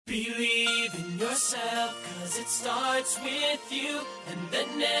Believe in yourself, cause it starts with you, and then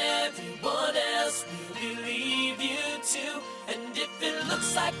everyone else will believe you too. And if it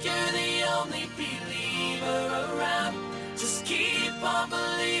looks like you're the only believer around, just keep on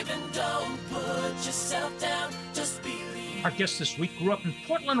believing, don't put yourself down, just believe. Our guest this week grew up in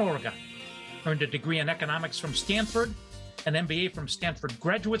Portland, Oregon, earned a degree in economics from Stanford, an MBA from Stanford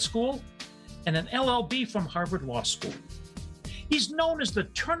Graduate School, and an LLB from Harvard Law School. He's known as the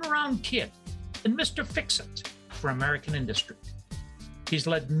turnaround kid and Mr. Fix-It for American industry. He's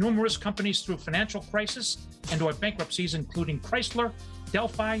led numerous companies through financial crisis and or bankruptcies, including Chrysler,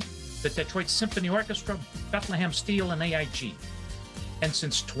 Delphi, the Detroit Symphony Orchestra, Bethlehem Steel, and AIG. And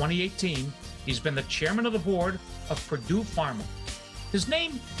since 2018, he's been the chairman of the board of Purdue Pharma. His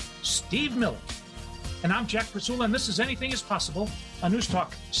name, Steve Miller. And I'm Jack Priscilla, and this is Anything is Possible on News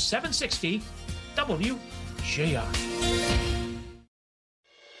Talk 760 WJR.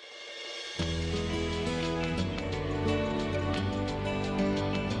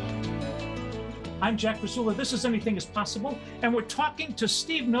 I'm Jack Priscilla. This is Anything is Possible, and we're talking to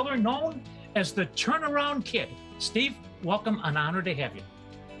Steve Miller, known as the Turnaround Kid. Steve, welcome. An honor to have you.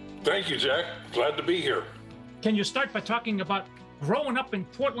 Thank you, Jack. Glad to be here. Can you start by talking about growing up in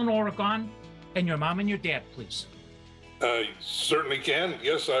Portland, Oregon, and your mom and your dad, please? Certainly can.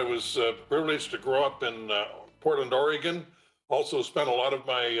 Yes, I was privileged to grow up in Portland, Oregon. Also spent a lot of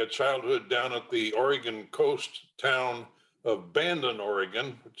my childhood down at the Oregon coast town of Bandon,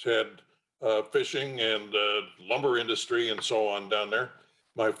 Oregon, which had fishing and lumber industry and so on down there.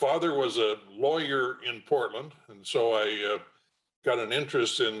 My father was a lawyer in Portland, and so I got an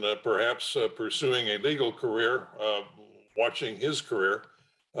interest in perhaps pursuing a legal career, watching his career.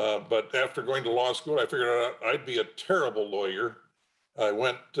 But after going to law school, I figured out I'd be a terrible lawyer. I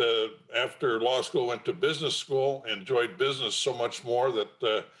went, after law school, went to business school, enjoyed business so much more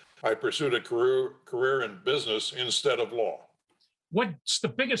that I pursued a career in business instead of law. What's the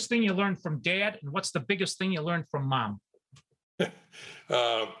biggest thing you learned from dad, and what's the biggest thing you learned from mom?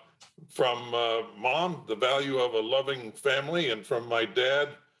 From mom, the value of a loving family, and from my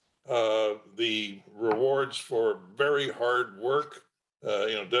dad, the rewards for very hard work,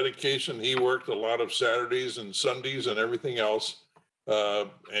 dedication. He worked a lot of Saturdays and Sundays and everything else,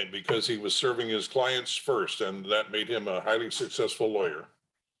 and because he was serving his clients first, and that made him a highly successful lawyer.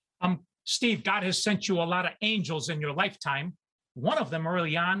 Steve, God has sent you a lot of angels in your lifetime. One of them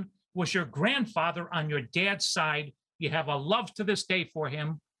early on was your grandfather on your dad's side. You have a love to this day for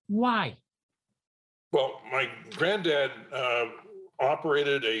him. Why? Well, my granddad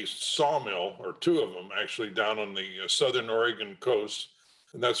operated a sawmill, or two of them actually, down on the southern Oregon coast.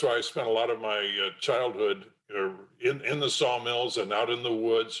 And that's why I spent a lot of my childhood in the sawmills and out in the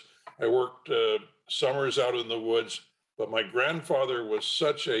woods. I worked summers out in the woods, but my grandfather was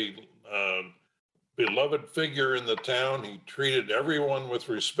such a beloved figure in the town. He treated everyone with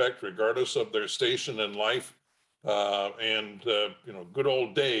respect, regardless of their station in life. Good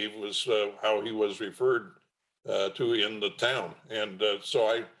old Dave was how he was referred to in the town. And so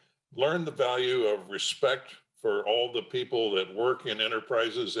I learned the value of respect for all the people that work in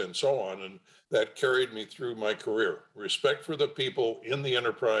enterprises and so on. And that carried me through my career. Respect for the people in the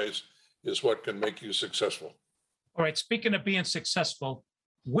enterprise is what can make you successful. All right. Speaking of being successful,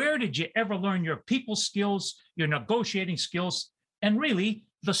 where did you ever learn your people skills, your negotiating skills, and really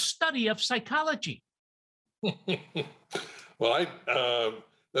the study of psychology? Well,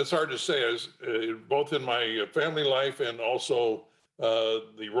 that's hard to say. As both in my family life and also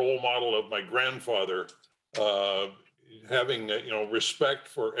the role model of my grandfather, having respect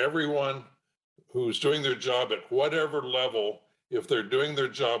for everyone who's doing their job at whatever level. If they're doing their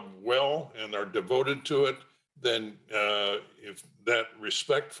job well and are devoted to it, then if that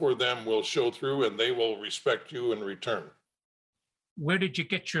respect for them will show through, and they will respect you in return. Where did you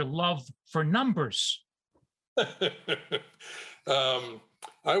get your love for numbers? I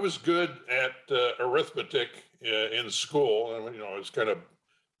was good at arithmetic in school. I was kind of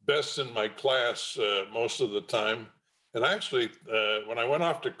best in my class most of the time. And actually, when I went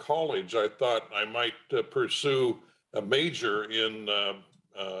off to college, I thought I might pursue a major in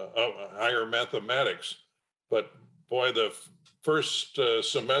higher mathematics. But boy, the first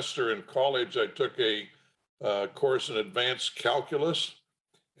semester in college, I took a course in advanced calculus.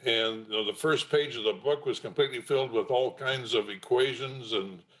 And the first page of the book was completely filled with all kinds of equations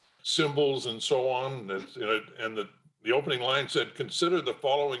and symbols and so on. And the opening line said, "Consider the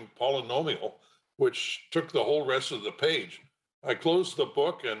following polynomial," which took the whole rest of the page. I closed the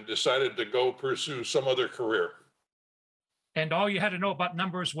book and decided to go pursue some other career. And all you had to know about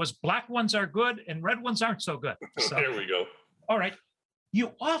numbers was black ones are good and red ones aren't so good. So, there we go. All right.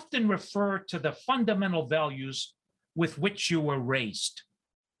 you often refer to the fundamental values with which you were raised.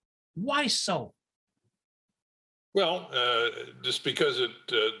 Why so? Well, just because it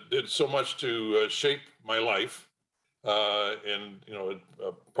did so much to shape my life. And,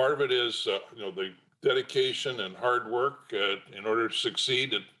 part of it is, the dedication and hard work in order to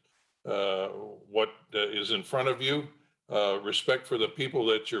succeed at what is in front of you, respect for the people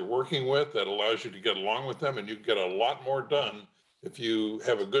that you're working with that allows you to get along with them. And you get a lot more done if you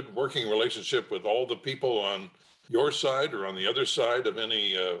have a good working relationship with all the people on your side or on the other side of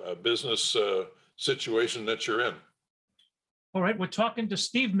any business situation that you're in. All right, we're talking to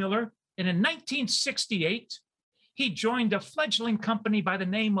Steve Miller. And in 1968, he joined a fledgling company by the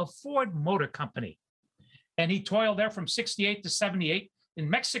name of Ford Motor Company. And he toiled there from 68 to 78 in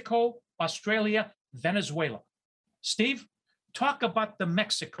Mexico, Australia, Venezuela. Steve, talk about the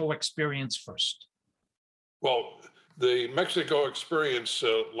Mexico experience first. Well, the Mexico experience,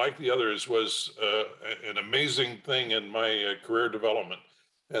 like the others, was an amazing thing in my career development.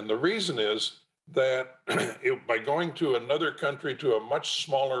 And the reason is that by going to another country, to a much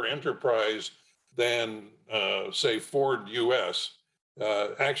smaller enterprise than, say, Ford US,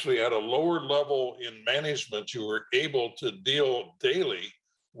 actually at a lower level in management, you were able to deal daily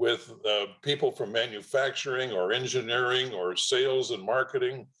with people from manufacturing or engineering or sales and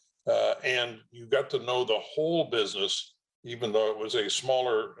marketing. And you got to know the whole business, even though it was a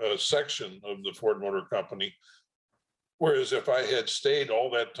smaller section of the Ford Motor Company. Whereas if I had stayed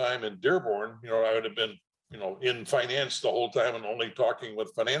all that time in Dearborn, I would have been, in finance the whole time and only talking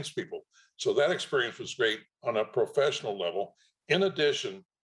with finance people. So that experience was great on a professional level. In addition,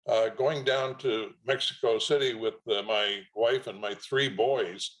 going down to Mexico City with my wife and my three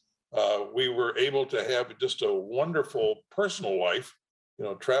boys, we were able to have just a wonderful personal life,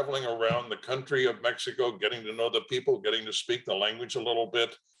 traveling around the country of Mexico, getting to know the people, getting to speak the language a little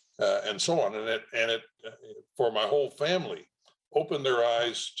bit, and so on. And it for my whole family, opened their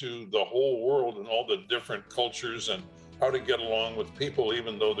eyes to the whole world and all the different cultures and how to get along with people,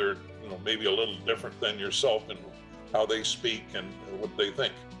 even though they're maybe a little different than yourself in how they speak and what they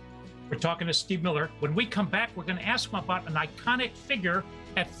think. We're talking to Steve Miller. When we come back, we're going to ask him about an iconic figure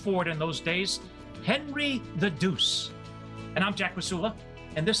at Ford in those days, Henry the Deuce. And I'm Jack Rasula,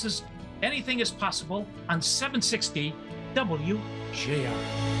 and this is Anything is Possible on 760 WJR.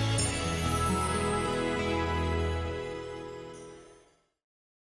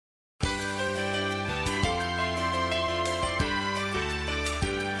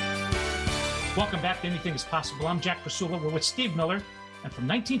 Welcome back to Anything is Possible. I'm Jack Rasula. We're with Steve Miller. And from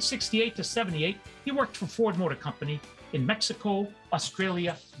 1968 to 78, he worked for Ford Motor Company in Mexico,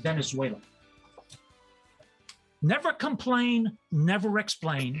 Australia, Venezuela. Never complain, never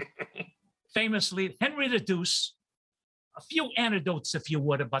explain. Famously, Henry the Deuce. A few anecdotes, if you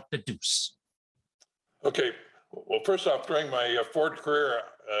would, about the Deuce. Okay. Well, first off, during my Ford career,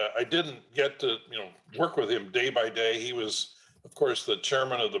 I didn't get to work with him day by day. He was, of course, the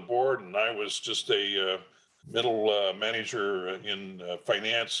chairman of the board, and I was just a middle manager in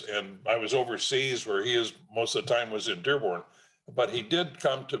finance, and I was overseas where he is most of the time was in Dearborn. But he did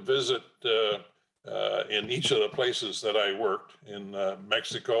come to visit in each of the places that I worked, in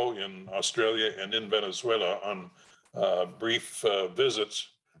Mexico, in Australia, and in Venezuela on brief visits,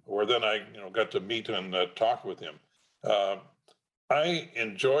 where then I got to meet and talk with him. I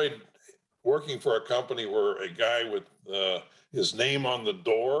enjoyed working for a company where a guy with his name on the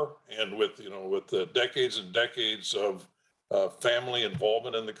door and with the decades and decades of family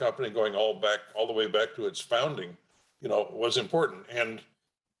involvement in the company, going all the way back to its founding, was important. And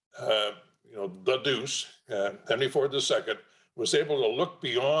the Deuce, Henry Ford II, was able to look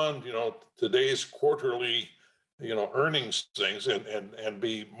beyond today's quarterly earnings things and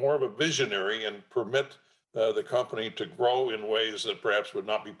be more of a visionary and permit the company to grow in ways that perhaps would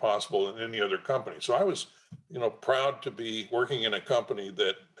not be possible in any other company. So I was, proud to be working in a company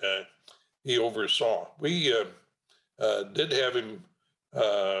that he oversaw. We did have him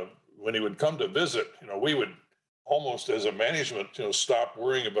when he would come to visit. We would almost, as a management, stop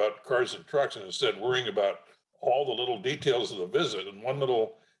worrying about cars and trucks and instead worrying about all the little details of the visit. And one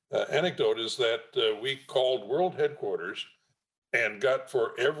little anecdote is that we called world headquarters and got,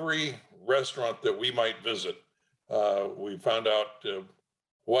 for every restaurant that we might visit, we found out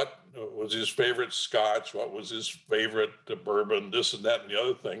what was his favorite scotch, what was his favorite bourbon, this and that and the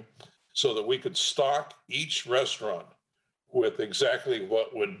other thing, so that we could stock each restaurant with exactly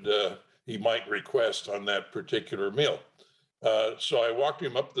what would he might request on that particular meal. So I walked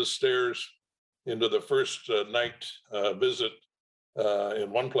him up the stairs into the first night visit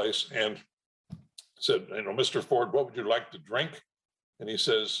in one place and said, Mr. Ford, what would you like to drink? and he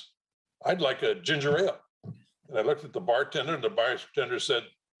says, "I'd like a ginger ale." And I looked at the bartender, and the bartender said,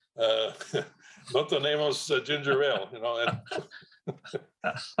 "No tenemos ginger ale," And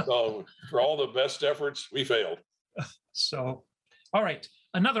so for all the best efforts, we failed. So, all right.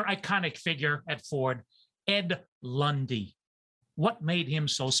 Another iconic figure at Ford, Ed Lundy. What made him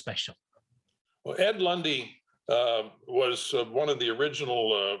so special? Well, Ed Lundy was one of the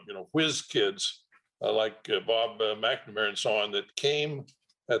original, whiz kids like Bob McNamara and so on that came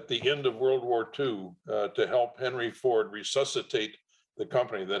at the end of World War II to help Henry Ford resuscitate the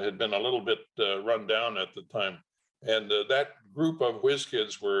company that had been a little bit run down at the time. And that group of whiz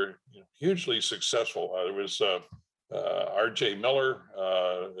kids were hugely successful. There was R.J. Miller,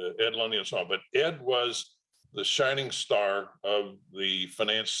 Ed Lundy, and so on. But Ed was the shining star of the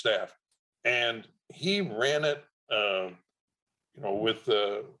finance staff, and he ran it, with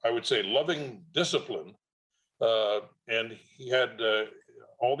I would say loving discipline, and he had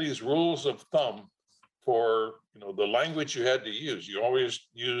all these rules of thumb for the language you had to use. You always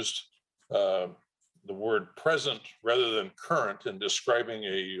used the word present rather than current in describing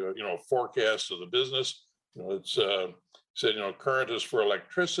a forecast of the business. It's said current is for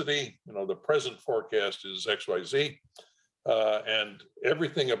electricity. The present forecast is XYZ, and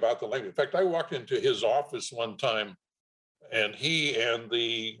everything about the language. In fact, I walked into his office one time, and he and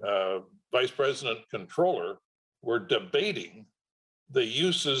the vice president controller were debating the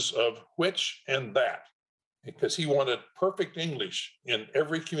uses of which and that, because he wanted perfect English in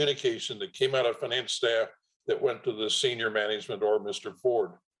every communication that came out of finance staff that went to the senior management or Mr.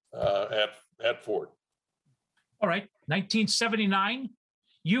 Ford at Ford. All right, 1979,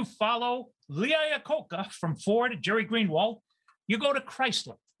 you follow Lee Iacocca from Ford, Jerry Greenwald. You go to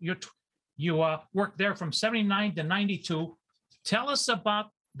Chrysler. You work there from 79 to 92. Tell us about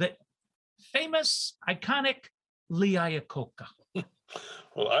the famous, iconic Lee Iacocca.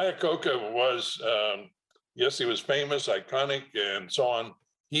 Well, Iacocca was, yes, he was famous, iconic, and so on.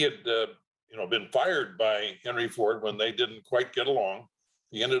 He had, been fired by Henry Ford when they didn't quite get along.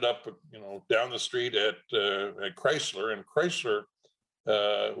 He ended up, down the street at Chrysler, and Chrysler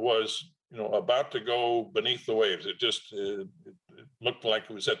was, about to go beneath the waves. It just it looked like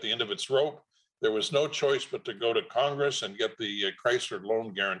it was at the end of its rope. There was no choice but to go to Congress and get the Chrysler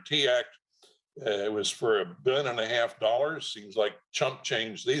Loan Guarantee Act. It was for $1.5 billion. Seems like chump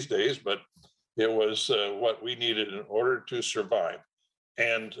change these days, but it was what we needed in order to survive.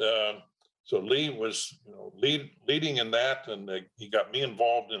 And so Lee was, leading in that, and he got me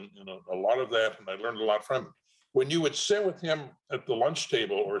involved in a lot of that, and I learned a lot from him. When you would sit with him at the lunch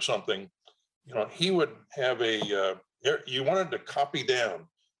table or something, he would have you wanted to copy down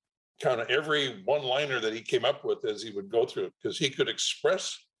kind of every one-liner that he came up with as he would go through it, because he could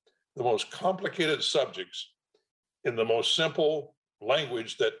express the most complicated subjects in the most simple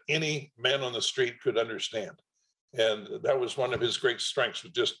language that any man on the street could understand. And that was one of his great strengths,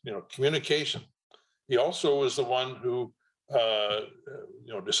 was just, communication. He also was the one who,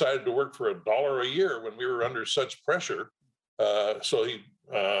 decided to work for $1 a year when we were under such pressure. So he,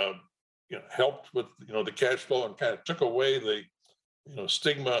 helped with, the cash flow and kind of took away the,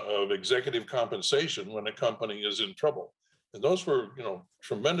 stigma of executive compensation when a company is in trouble. And those were,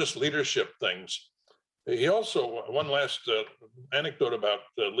 tremendous leadership things. He also, one last anecdote about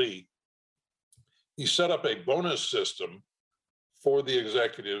Lee, he set up a bonus system for the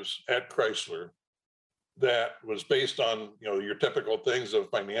executives at Chrysler that was based on, your typical things of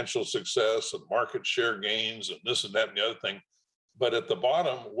financial success and market share gains and this and that and the other thing. But at the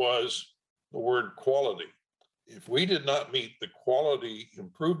bottom was the word quality. If we did not meet the quality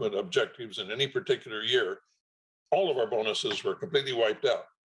improvement objectives in any particular year, all of our bonuses were completely wiped out.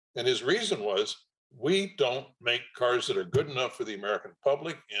 And his reason was, we don't make cars that are good enough for the American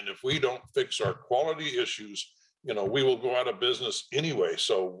public. And if we don't fix our quality issues, we will go out of business anyway.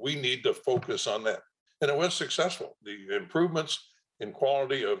 So we need to focus on that. And it was successful. The improvements in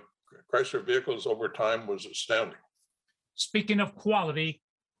quality of Chrysler vehicles over time was astounding. Speaking of quality,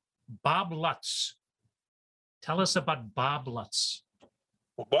 Bob Lutz. Tell us about Bob Lutz.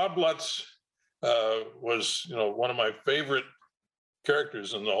 Well, Bob Lutz was, one of my favorite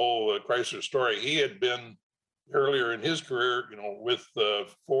characters in the whole Chrysler story. He had been earlier in his career, with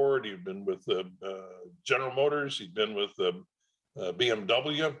Ford. He'd been with General Motors. He'd been with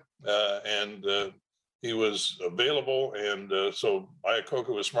BMW, and he was available. And so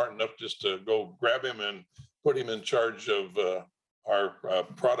Iacocca was smart enough just to go grab him and put him in charge of our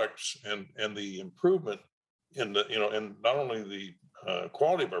products and the improvement in the, and not only the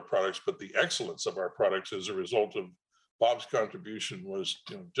quality of our products, but the excellence of our products as a result of Bob's contribution was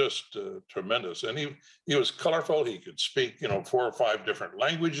just tremendous. And he was colorful. He could speak 4 or 5 different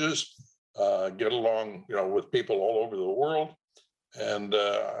languages, get along with people all over the world. And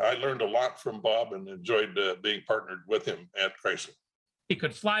I learned a lot from Bob and enjoyed being partnered with him at Chrysler. He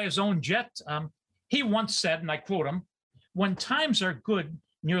could fly his own jet. He once said, and I quote him, "When times are good,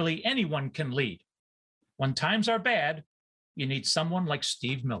 nearly anyone can lead. When times are bad, you need someone like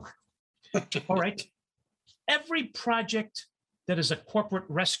Steve Miller." All right. Every project that is a corporate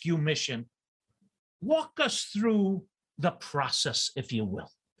rescue mission, walk us through the process, if you will.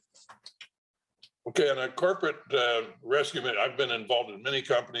 Okay, on a corporate rescue, I've been involved in many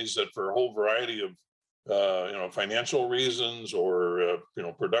companies that, for a whole variety of financial reasons, or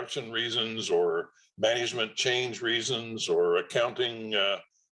production reasons, or management change reasons, or accounting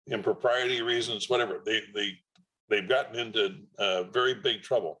impropriety reasons, whatever, they've gotten into very big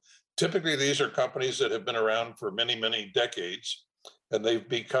trouble. Typically, these are companies that have been around for many, many decades, and they've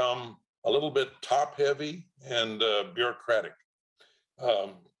become a little bit top-heavy and bureaucratic.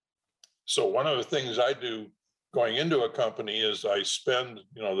 So one of the things I do going into a company is I spend,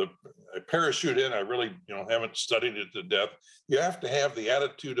 I parachute in. I really, haven't studied it to death. You have to have the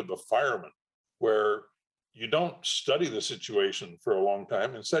attitude of a fireman, where you don't study the situation for a long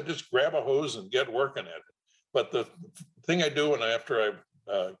time. Instead, just grab a hose and get working at it. But the thing I do after I've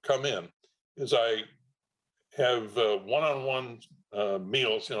come in is I have one-on-one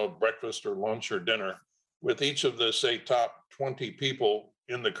meals, breakfast or lunch or dinner, with each of the, say, top 20 people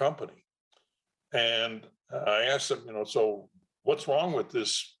in the company. And I ask them, so what's wrong with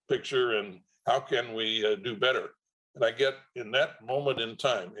this picture and how can we do better? And I get, in that moment in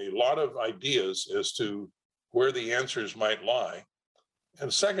time, a lot of ideas as to where the answers might lie.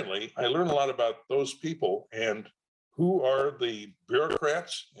 And secondly, I learn a lot about those people and who are the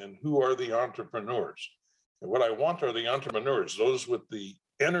bureaucrats and who are the entrepreneurs. And what I want are the entrepreneurs, those with the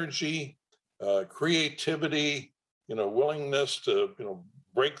energy, creativity, willingness to,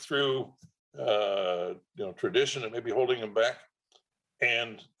 break through, tradition and maybe holding them back.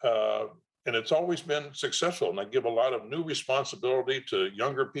 And it's always been successful. And I give a lot of new responsibility to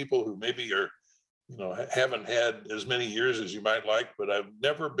younger people who maybe are, haven't had as many years as you might like, but I've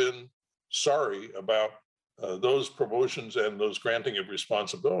never been sorry about those promotions and those granting of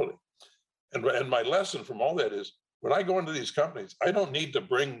responsibility. And my lesson from all that is, when I go into these companies, I don't need to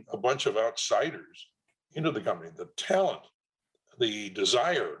bring a bunch of outsiders into the company. The talent, the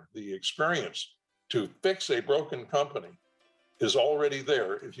desire, the experience to fix a broken company is already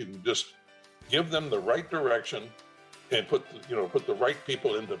there if you can just give them the right direction and put the right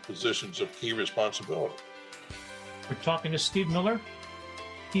people into positions of key responsibility. We're talking to Steve Miller.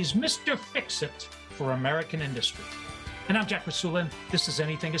 He's Mr. Fix-It for American industry. And I'm Jack Rasulin. This is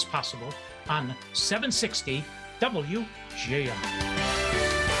Anything is Possible on 760 WJR.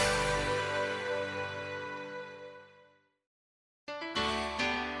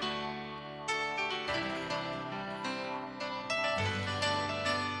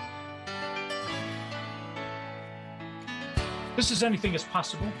 This is Anything is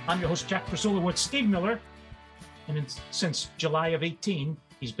Possible. I'm your host, Jack Rasulin, with Steve Miller. And since July of 18,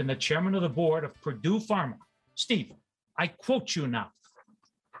 he's been the chairman of the board of Purdue Pharma. Steve, I quote you now.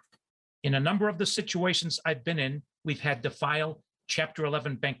 "In a number of the situations I've been in, we've had to file Chapter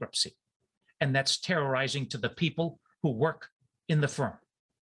 11 bankruptcy, and that's terrorizing to the people who work in the firm.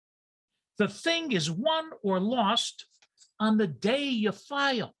 The thing is won or lost on the day you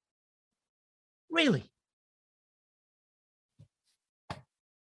file." Really?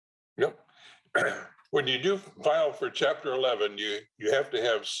 Yep. When you do file for Chapter 11, you have to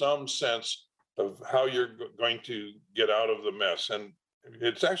have some sense of how you're going to get out of the mess. And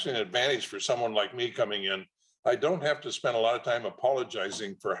it's actually an advantage for someone like me coming in. I don't have to spend a lot of time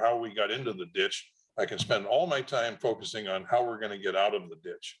apologizing for how we got into the ditch. I can spend all my time focusing on how we're going to get out of the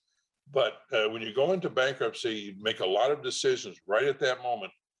ditch. But when you go into bankruptcy, you make a lot of decisions right at that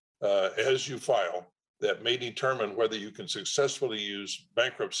moment as you file that may determine whether you can successfully use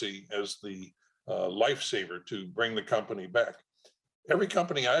bankruptcy as the lifesaver to bring the company back. Every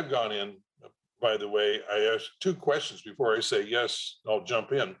company I've gone in, by the way, I ask 2 questions before I say, yes, I'll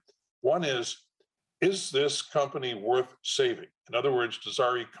jump in. One is this company worth saving? In other words, does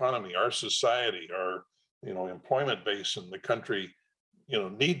our economy, our society, our employment base in the country,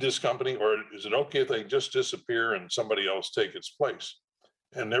 need this company, or is it okay if they just disappear and somebody else take its place?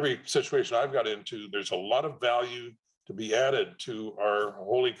 And every situation I've got into, there's a lot of value to be added to our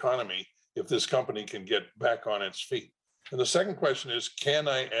whole economy if this company can get back on its feet. And the second question is, can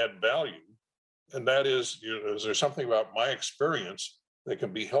I add value? And that is there something about my experience that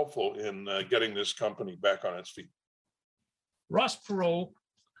can be helpful in getting this company back on its feet? Ross Perot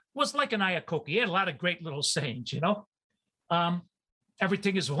was like an Iacocca. He had a lot of great little sayings,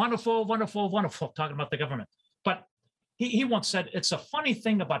 everything is wonderful, wonderful, wonderful, talking about the government. But he once said, it's a funny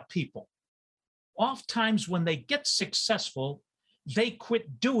thing about people. Oftentimes when they get successful, they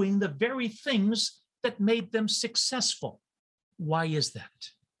quit doing the very things that made them successful. Why is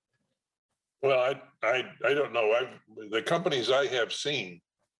that? Well, I don't know. The companies I have seen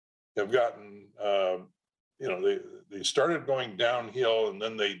have gotten, they started going downhill, and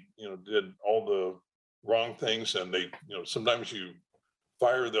then they, did all the wrong things, and they, sometimes you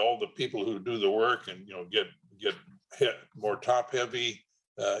fire all the people who do the work, and get hit more top heavy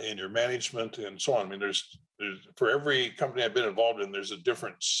in your management and so on. I mean, there's for every company I've been involved in, there's a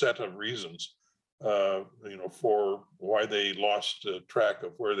different set of reasons, for why they lost track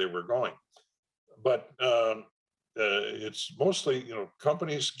of where they were going. But it's mostly,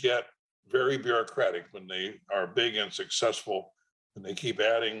 companies get very bureaucratic when they are big and successful, and they keep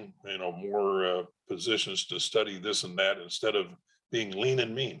adding, more positions to study this and that instead of being lean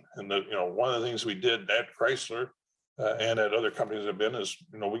and mean. And one of the things we did at Chrysler and at other companies I've been is,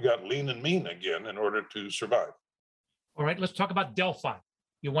 we got lean and mean again in order to survive. All right, let's talk about Delphi.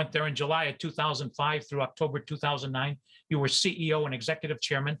 You went there in July of 2005 through October 2009. You were CEO and executive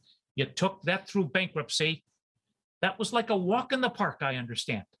chairman. You took that through bankruptcy. That was like a walk in the park, I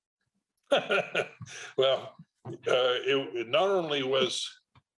understand. Well, it not only was,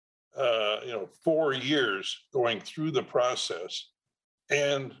 4 years going through the process,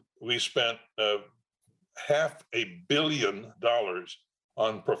 and we spent $500 million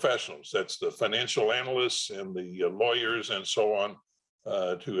on professionals. That's the financial analysts and the lawyers and so on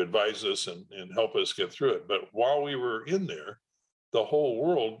to advise us and help us get through it. But while we were in there, the whole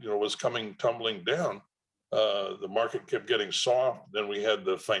world, was coming tumbling down. The market kept getting soft. Then we had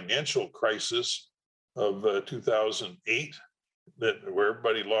the financial crisis of 2008, where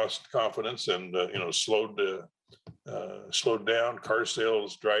everybody lost confidence and slowed down. Car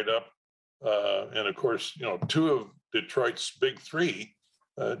sales dried up, and of course, two of Detroit's big three,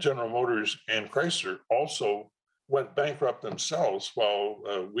 General Motors and Chrysler, also went bankrupt themselves while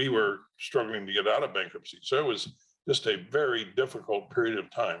we were struggling to get out of bankruptcy. So it was just a very difficult period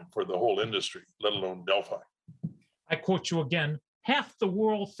of time for the whole industry, let alone Delphi. I quote you again, half the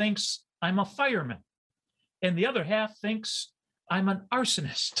world thinks I'm a fireman, and the other half thinks I'm an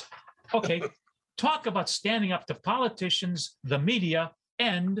arsonist. Okay, talk about standing up to politicians, the media,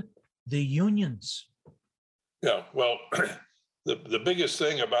 and the unions. Yeah, well, the biggest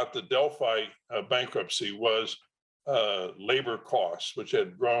thing about the Delphi bankruptcy was labor costs, which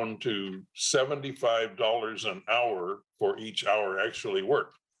had grown to $75 an hour for each hour actually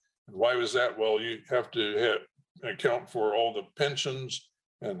worked. And why was that? Well, you have to account for all the pensions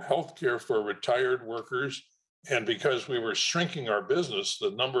and health care for retired workers. And because we were shrinking our business,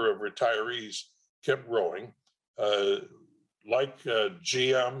 the number of retirees kept growing. Like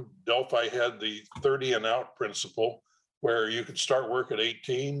GM, Delphi had the 30 and out principle, where you could start work at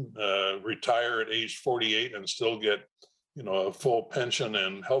 18, retire at age 48, and still get, a full pension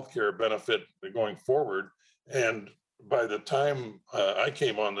and healthcare benefit going forward. And by the time I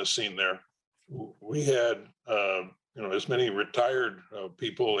came on the scene there, we had, as many retired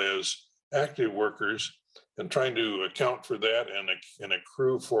people as active workers, and trying to account for that and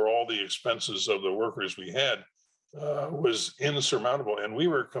accrue for all the expenses of the workers we had was insurmountable. And we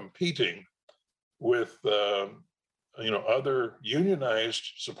were competing with, other unionized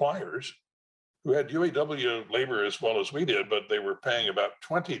suppliers who had UAW labor as well as we did, but they were paying about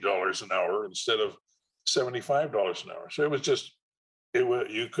 $20 an hour instead of $75 an hour. So it was just,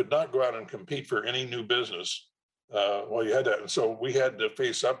 you could not go out and compete for any new business while you had that. And so we had to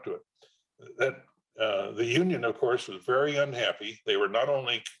face up to it. The union, of course, was very unhappy. They were not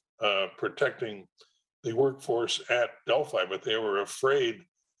only protecting the workforce at Delphi, but they were afraid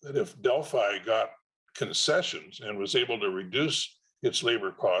that if Delphi got concessions and was able to reduce its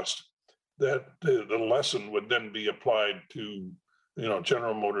labor cost, that the lesson would then be applied to,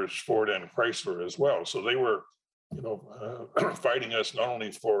 General Motors, Ford, and Chrysler as well. So they were, fighting us not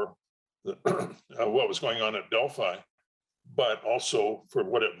only for what was going on at Delphi, but also for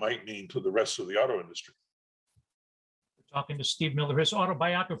what it might mean to the rest of the auto industry. We're talking to Steve Miller. His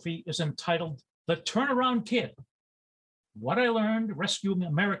autobiography is entitled The Turnaround Kid: What I Learned Rescuing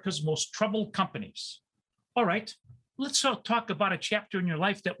America's Most Troubled Companies. All right, let's talk about a chapter in your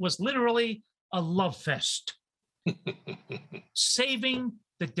life that was literally a love fest. Saving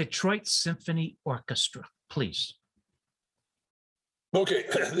the Detroit Symphony Orchestra, please. Okay,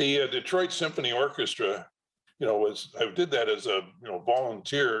 the Detroit Symphony Orchestra I did that as a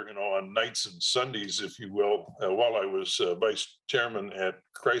volunteer, on nights and Sundays, if you will, while I was vice chairman at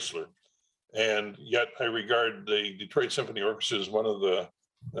Chrysler. And yet I regard the Detroit Symphony Orchestra as one of the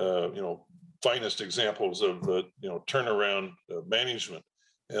finest examples of turnaround management.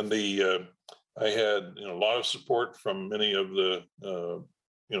 And I had a lot of support from many of the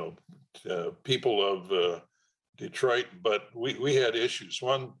people of Detroit, but we had issues.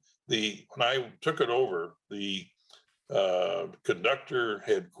 When I took it over, the conductor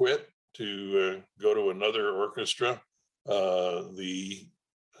had quit to go to another orchestra. The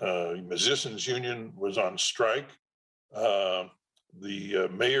musicians union was on strike. The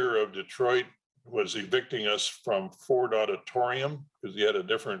mayor of Detroit was evicting us from Ford Auditorium because he had a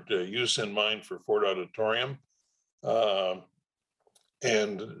different use in mind for Ford Auditorium.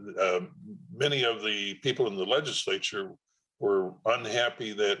 And many of the people in the legislature were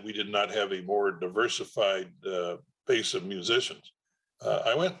unhappy that we did not have a more diversified base of musicians.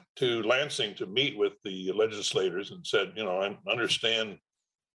 I went to Lansing to meet with the legislators and said, I understand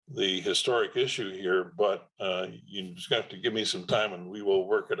the historic issue here, but you just have to give me some time and we will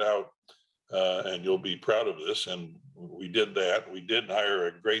work it out, and you'll be proud of this. And we did that. We did hire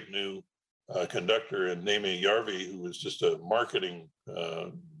a great new conductor in Neme Yarvi, who was just a marketing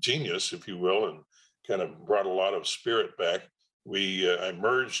genius, if you will, and kind of brought a lot of spirit back. I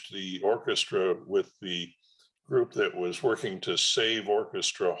merged the orchestra with the group that was working to save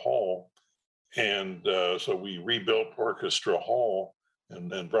Orchestra Hall. And so we rebuilt Orchestra Hall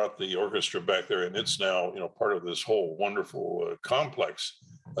and brought the orchestra back there. And it's now, part of this whole wonderful complex,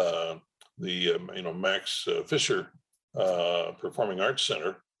 the Max Fisher Performing Arts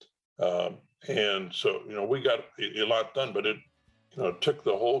Center. And so, we got a lot done, but it took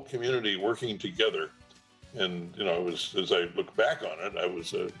the whole community working together. And, it was, as I look back on it, it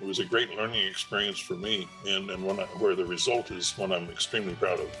was a great learning experience for me, and where the result is one I'm extremely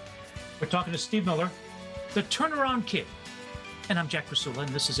proud of. We're talking to Steve Miller, the turnaround kid. And I'm Jack Rasula, and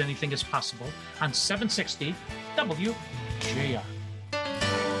this is Anything is Possible on 760 WJR.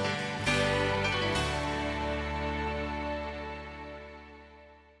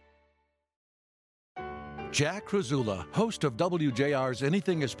 Jack Krasula, host of WJR's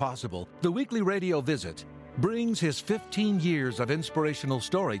Anything is Possible, the weekly radio visit, brings his 15 years of inspirational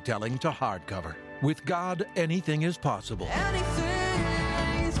storytelling to hardcover. With God, anything is possible.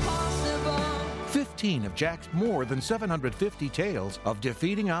 Anything is possible. 15 of Jack's more than 750 tales of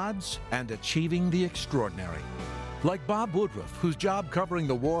defeating odds and achieving the extraordinary. Like Bob Woodruff, whose job covering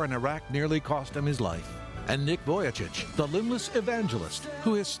the war in Iraq nearly cost him his life. And Nick Vujicic, the limbless evangelist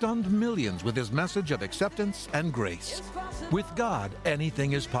who has stunned millions with his message of acceptance and grace. With God,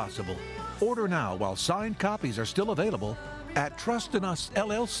 anything is possible. Order now while signed copies are still available at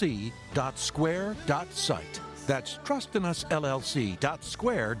trustinusllc.square.site. That's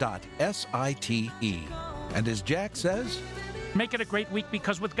trustinusllc.square.site. And as Jack says, Make it a great week,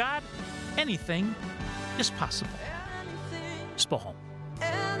 because with God, anything is possible. Spohom.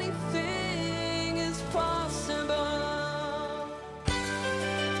 Anything is possible.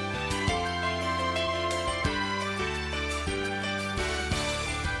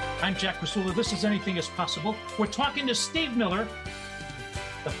 I'm Jack Rasula. This is Anything is Possible. We're talking to Steve Miller,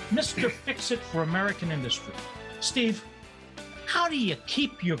 the Mr. Fix-It for American Industry. Steve, how do you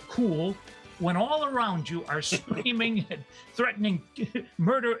keep your cool when all around you are screaming and threatening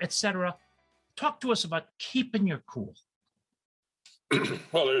murder, etc.? Talk to us about keeping your cool.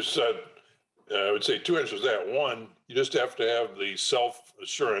 Well, there's, I would say, two answers to that. One, you just have to have the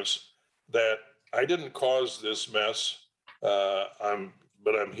self-assurance that I didn't cause this mess.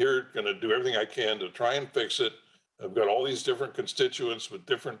 But I'm here going to do everything I can to try and fix it. I've got all these different constituents with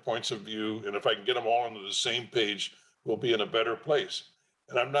different points of view. And if I can get them all onto the same page, we'll be in a better place.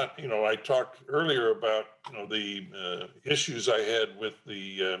 And I'm not, I talked earlier about, the issues I had with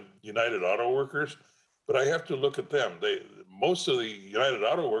the United Auto Workers, but I have to look at them. Most of the United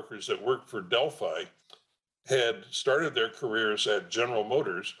Auto Workers that worked for Delphi had started their careers at General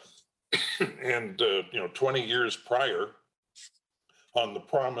Motors and, 20 years prior, on the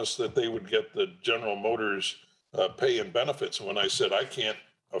promise that they would get the General Motors pay and benefits. And when I said, I can't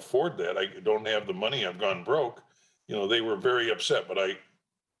afford that, I don't have the money, I've gone broke, they were very upset. But I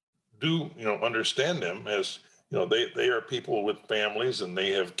do, understand them as, they are people with families, and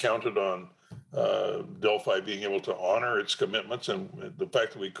they have counted on Delphi being able to honor its commitments. And the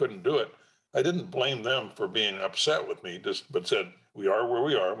fact that we couldn't do it, I didn't blame them for being upset with me, but said, we are where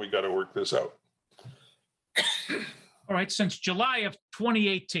we are, and we got to work this out. All right, since July of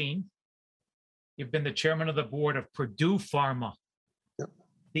 2018, you've been the chairman of the board of Purdue Pharma. Yep.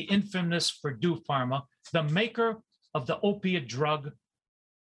 the infamous Purdue Pharma, the maker of the opiate drug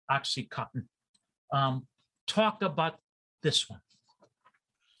Oxycontin. Talk about this one.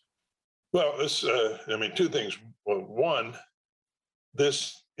 Well, two things. Well, one,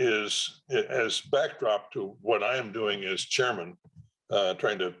 this is as backdrop to what I am doing as chairman,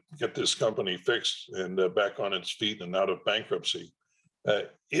 trying to get this company fixed and back on its feet and out of bankruptcy.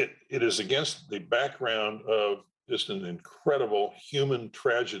 It is against the background of just an incredible human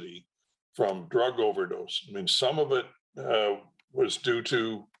tragedy from drug overdose. I mean, some of it was due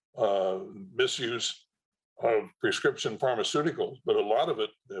to misuse of prescription pharmaceuticals, but a lot of it,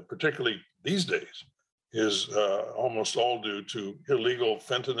 particularly these days, is almost all due to illegal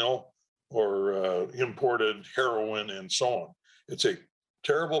fentanyl or imported heroin and so on. It's a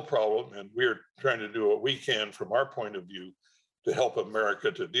terrible problem, and we're trying to do what we can from our point of view to help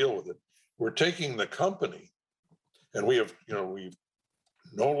America to deal with it. We're taking the company, and we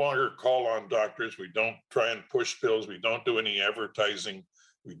no longer call on doctors. We don't try and push pills. We don't do any advertising.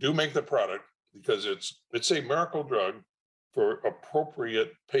 We do make the product because it's a miracle drug for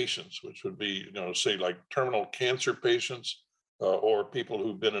appropriate patients, which would be, say like terminal cancer patients or people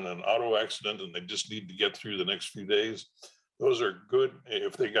who've been in an auto accident and they just need to get through the next few days. Those are good.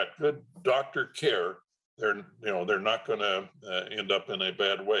 If they got good doctor care, they're not going to end up in a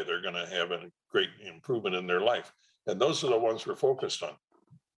bad way. They're going to have a great improvement in their life. And those are the ones we're focused on.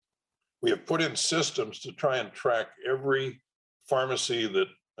 We have put in systems to try and track every pharmacy that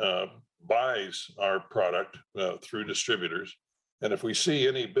buys our product through distributors. And if we see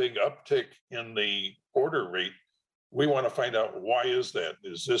any big uptick in the order rate, we want to find out why is that?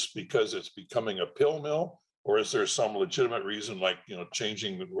 Is this because it's becoming a pill mill? Or is there some legitimate reason like,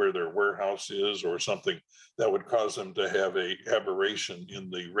 changing where their warehouse is or something that would cause them to have a aberration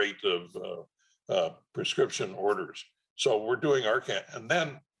in the rate of prescription orders? So we're doing our can. And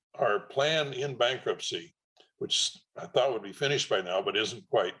then our plan in bankruptcy, which I thought would be finished by now, but isn't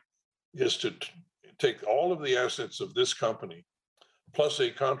quite, is to take all of the assets of this company, plus a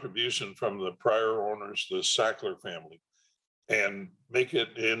contribution from the prior owners, the Sackler family, and make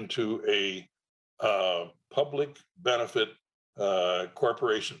it into a public benefit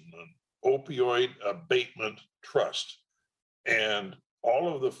corporation, an opioid abatement trust. And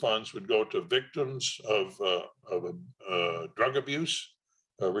all of the funds would go to victims of drug abuse,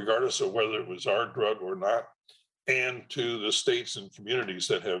 regardless of whether it was our drug or not, and to the states and communities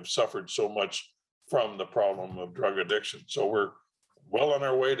that have suffered so much from the problem of drug addiction. So we're well on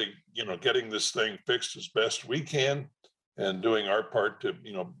our way to, getting this thing fixed as best we can and doing our part to,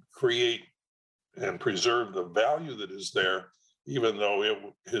 create and preserve the value that is there, even though it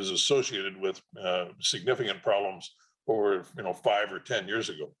is associated with significant problems over, 5 or 10 years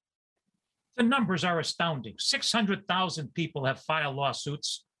ago. The numbers are astounding. 600,000 people have filed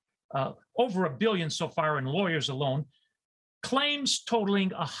lawsuits, over $1 billion so far in lawyers alone, claims totaling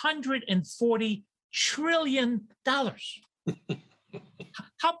 $140 trillion.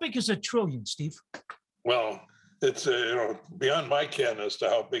 How big is a trillion, Steve? Well, it's beyond my ken as to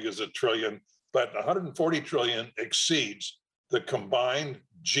how big is a trillion, but 140 trillion exceeds the combined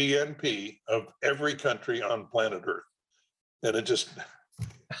GNP of every country on planet Earth. And it just,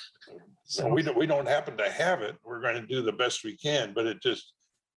 we don't happen to have it. We're going to do the best we can, but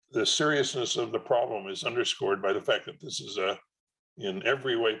the seriousness of the problem is underscored by the fact that this is in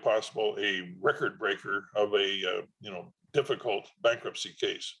every way possible, a record breaker of a, difficult bankruptcy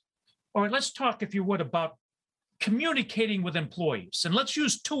case. All right, let's talk, if you would, about communicating with employees. And let's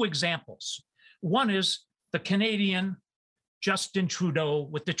use two examples. One is the Canadian Justin Trudeau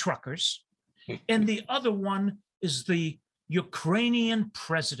with the truckers. And the other one is the Ukrainian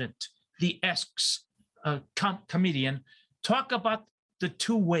president, the ex-comedian. Talk about the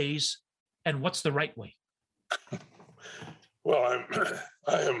two ways and what's the right way. Well,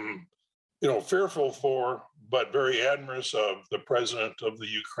 I am, fearful for, but very admirous of the president of the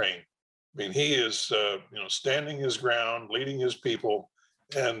Ukraine. I mean, he is, standing his ground, leading his people,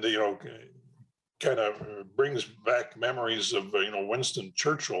 and, kind of brings back memories of, Winston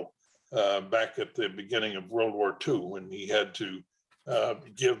Churchill back at the beginning of World War II when he had to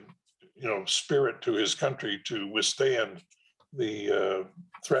give, spirit to his country to withstand the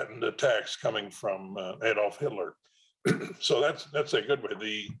threatened attacks coming from Adolf Hitler. So that's a good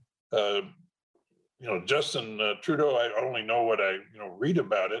way. Justin Trudeau, I only know what I read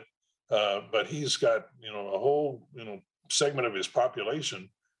about it, but he's got a whole segment of his population,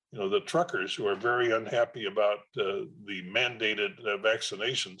 the truckers, who are very unhappy about the mandated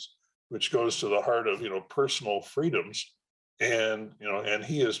vaccinations, which goes to the heart of personal freedoms, and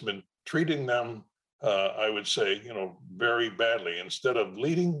he has been treating them I would say, very badly. Instead of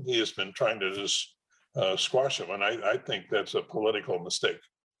leading, he has been trying to just squash him. And I think that's a political mistake.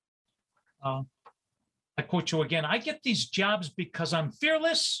 I quote you again. I get these jobs because I'm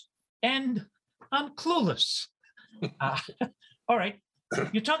fearless and I'm clueless. All right.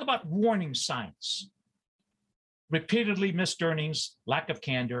 You talk about warning signs. Repeatedly missed earnings, lack of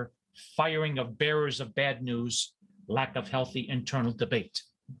candor, firing of bearers of bad news, lack of healthy internal debate.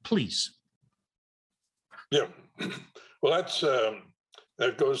 Please. Yeah. Well,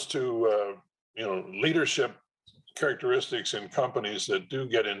 that goes to, leadership characteristics in companies that do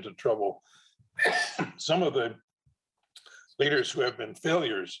get into trouble. Some of the leaders who have been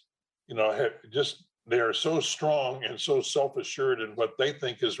failures, they are so strong and so self-assured in what they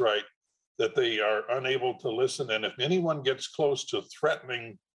think is right that they are unable to listen. And if anyone gets close to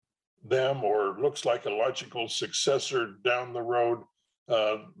threatening them or looks like a logical successor down the road,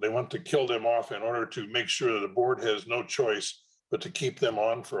 they want to kill them off in order to make sure that the board has no choice but to keep them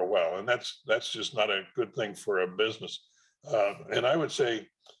on for a while. And that's just not a good thing for a business. And I would say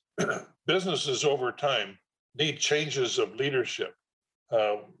businesses over time need changes of leadership.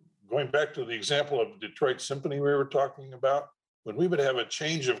 Going back to the example of Detroit Symphony we were talking about, when we would have a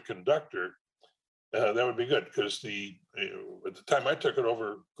change of conductor, that would be good, because at the time I took it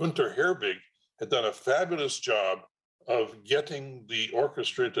over, Gunther Herbig had done a fabulous job of getting the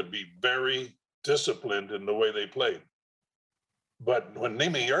orchestra to be very disciplined in the way they played. But when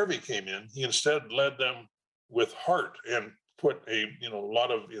Nemi Järvi came in, he instead led them with heart and put a lot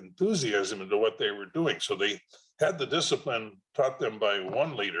of enthusiasm into what they were doing. So they had the discipline taught them by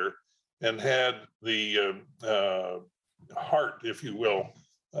one leader and had the heart, if you will,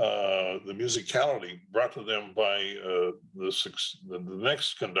 the musicality brought to them by the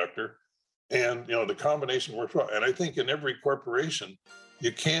next conductor. And, the combination worked well. And I think in every corporation,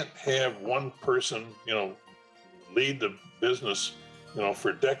 you can't have one person, lead the business,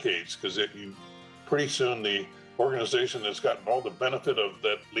 for decades, because pretty soon the organization has gotten all the benefit of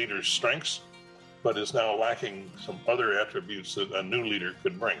that leader's strengths, but is now lacking some other attributes that a new leader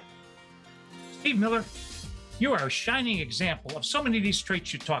could bring. Steve Miller, you are a shining example of so many of these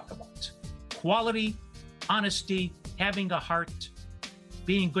traits you talk about. Quality, honesty, having a heart,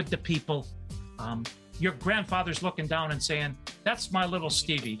 being good to people. Your grandfather's looking down and saying, that's my little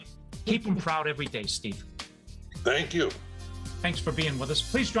Stevie. Keep him proud every day, Steve. Thank you. Thanks for being with us.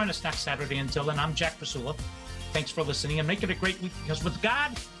 Please join us next Saturday. Until then, I'm Jack Pasula. Thanks for listening, and make it a great week, because with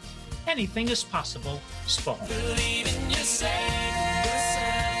God, anything is possible. Spoken. Believe in yourself.